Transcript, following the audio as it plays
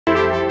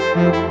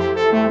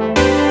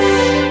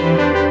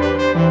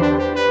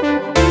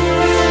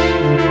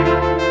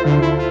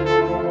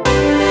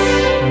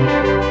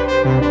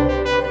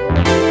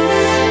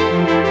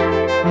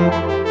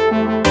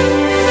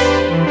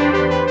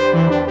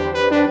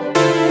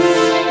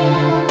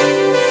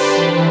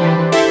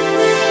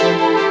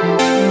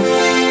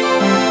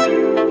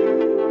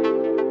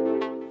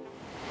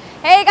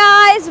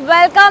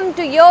Welcome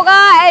to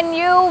Yoga and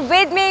You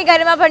with me,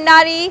 Garima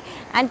Bhandari,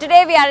 and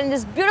today we are in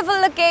this beautiful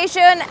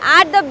location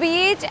at the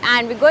beach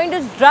and we're going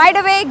to right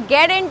away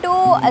get into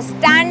a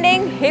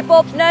standing hip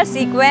opener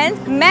sequence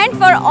meant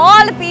for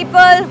all the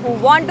people who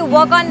want to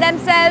work on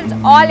themselves,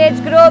 all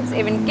age groups,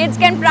 even kids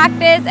can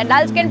practice,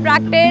 adults can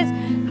practice,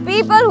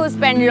 people who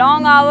spend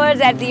long hours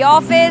at the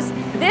office.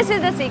 This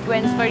is the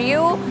sequence for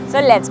you,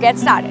 so let's get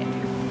started.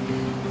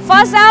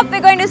 First up,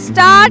 we're going to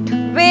start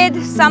with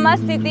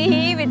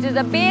Samasthiti, which is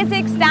a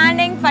basic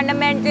standing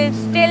fundamental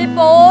still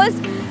pose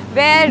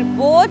where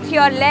both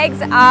your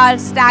legs are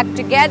stacked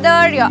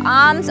together, your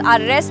arms are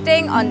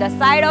resting on the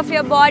side of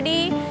your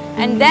body,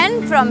 and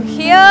then from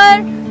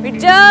here we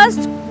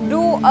just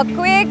do a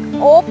quick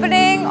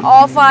opening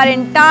of our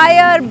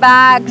entire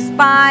back,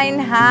 spine,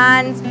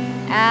 hands,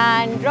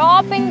 and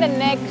dropping the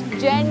neck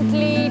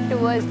gently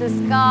towards the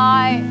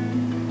sky.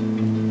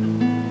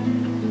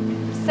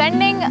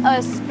 Sending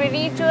a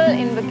spiritual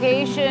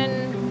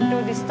invocation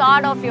to the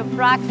start of your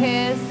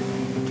practice.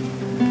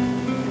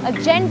 A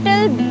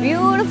gentle,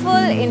 beautiful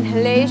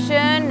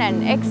inhalation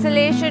and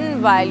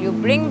exhalation while you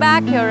bring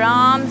back your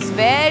arms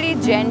very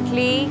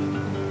gently.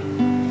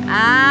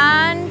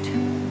 And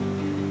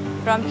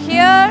from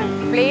here,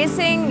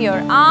 placing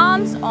your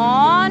arms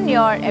on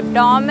your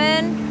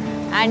abdomen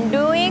and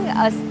doing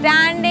a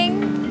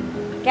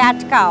standing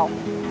cat-cow.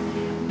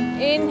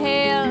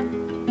 Inhale.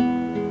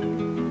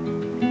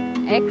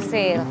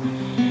 Exhale.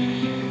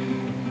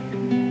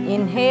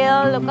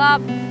 Inhale, look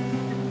up.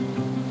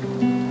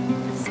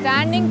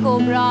 Standing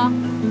cobra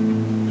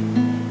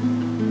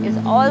is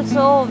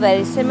also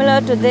very similar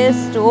to this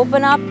to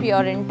open up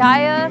your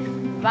entire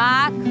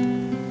back,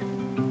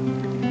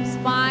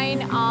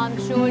 spine,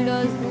 arms,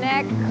 shoulders,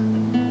 neck.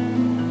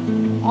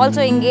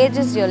 Also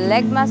engages your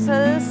leg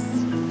muscles.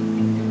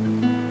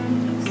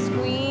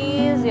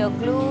 Squeeze your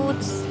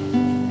glutes.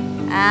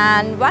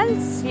 And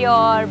once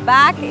your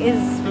back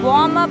is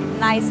warm up,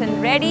 nice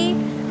and ready,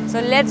 so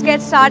let's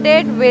get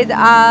started with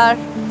our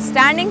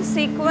standing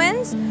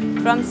sequence.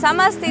 From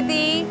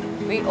Samasthiti,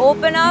 we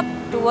open up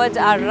towards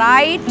our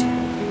right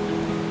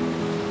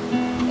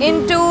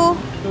into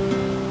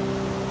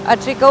a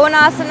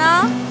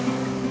Trikonasana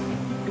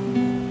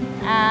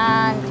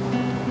and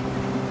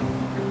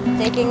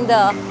taking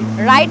the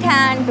right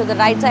hand to the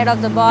right side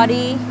of the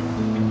body.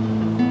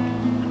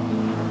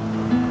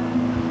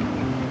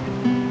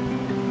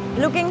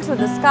 Looking through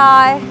the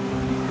sky,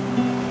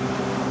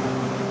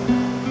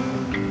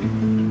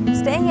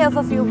 staying here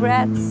for a few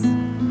breaths,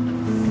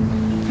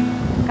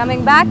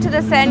 coming back to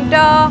the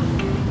center,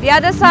 the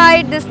other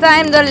side. This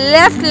time the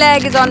left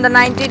leg is on the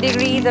 90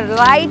 degree, the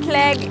right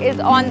leg is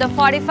on the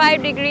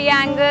 45-degree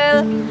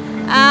angle,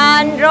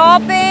 and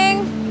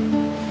dropping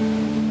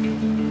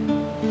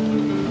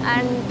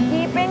and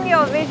keeping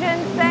your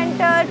vision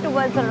centered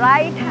towards the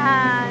right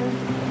hand.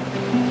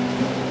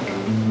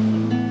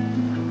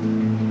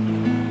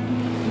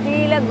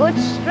 Feel a good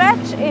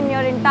stretch in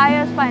your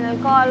entire spinal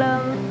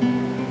column.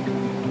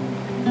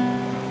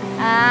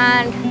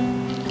 And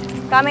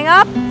coming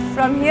up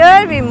from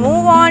here, we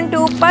move on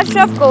to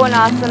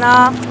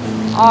Parshavkonasana,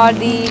 or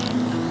the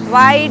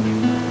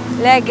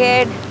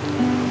wide-legged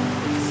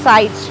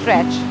side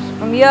stretch.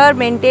 From here,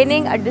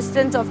 maintaining a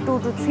distance of 2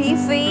 to 3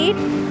 feet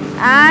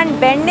and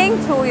bending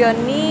through your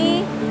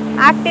knee,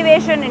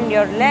 activation in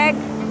your leg,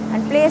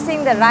 and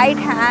placing the right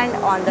hand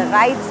on the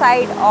right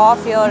side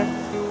of your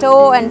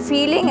toe and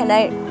feeling an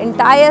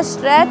entire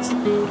stretch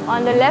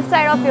on the left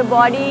side of your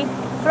body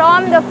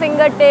from the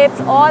fingertips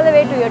all the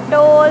way to your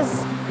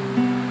toes.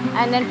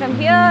 And then from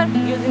here,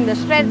 using the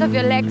strength of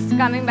your legs,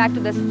 coming back to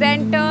the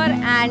center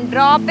and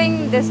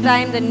dropping this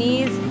time the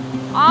knees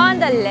on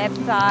the left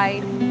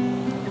side.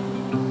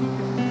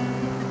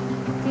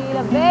 Feel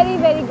a very,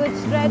 very good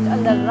stretch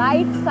on the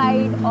right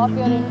side of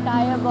your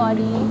entire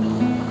body.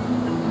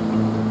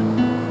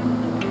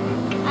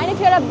 And if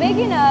you're a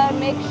beginner,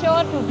 make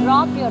sure to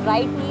drop your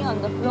right knee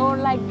on the floor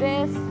like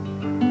this,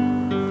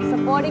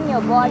 supporting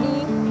your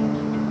body.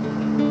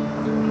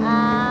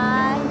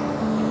 And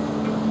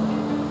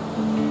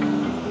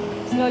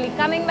slowly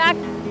coming back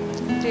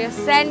to your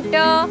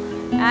center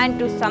and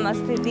to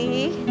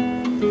Samasthiti.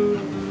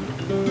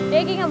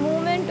 Taking a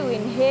moment to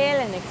inhale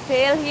and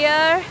exhale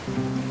here.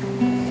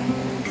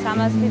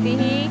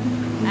 Samasthiti.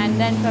 And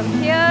then from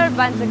here,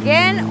 once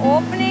again,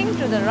 opening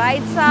to the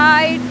right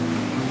side.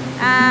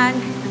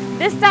 And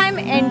this time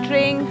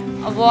entering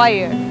a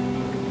warrior.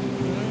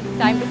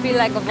 Time to feel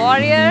like a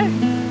warrior.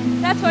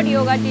 That's what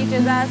yoga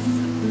teaches us.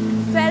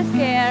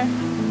 Self-care.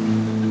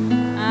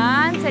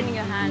 And sending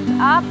your hands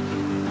up.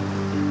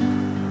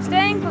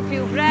 Staying for a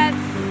few breaths.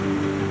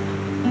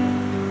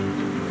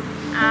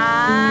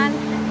 And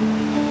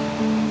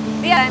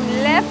time,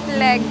 left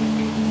leg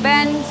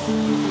bends.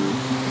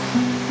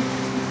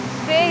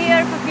 Stay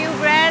here for a few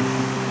breaths.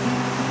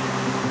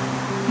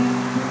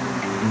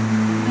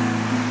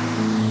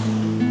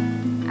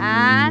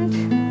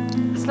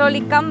 And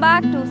slowly come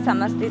back to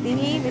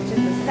Samastitihi, which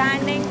is the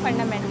standing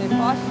fundamental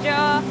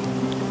posture.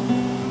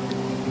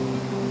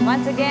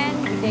 Once again,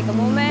 we take a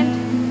moment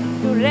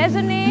to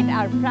resonate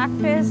our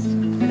practice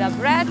with our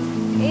breath.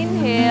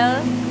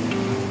 Inhale,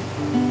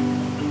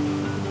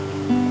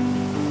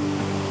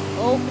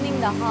 opening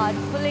the heart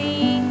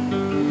fully.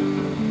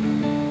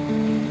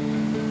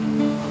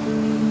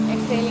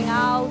 Exhaling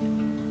out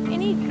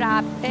any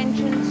trapped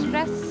tension,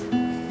 stress.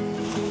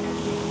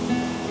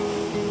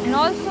 And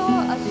also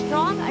a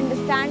strong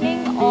understanding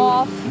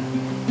of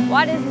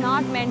what is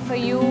not meant for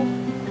you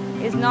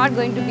is not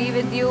going to be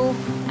with you,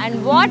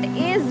 and what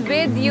is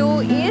with you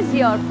is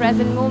your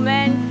present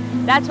moment.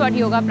 That's what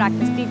yoga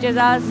practice teaches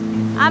us.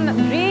 I'm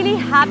really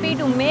happy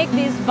to make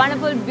these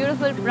wonderful,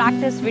 beautiful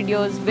practice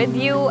videos with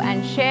you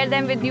and share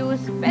them with you,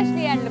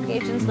 especially at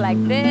locations like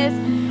this.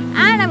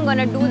 And I'm going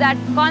to do that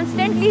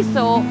constantly.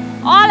 So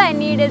all I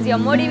need is your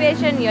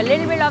motivation, your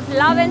little bit of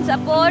love and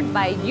support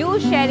by you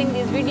sharing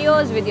these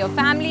videos with your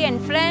family and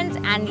friends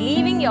and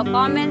leaving your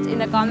comments in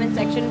the comment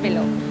section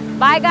below.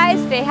 Bye guys,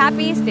 stay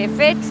happy, stay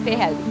fit, stay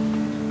healthy.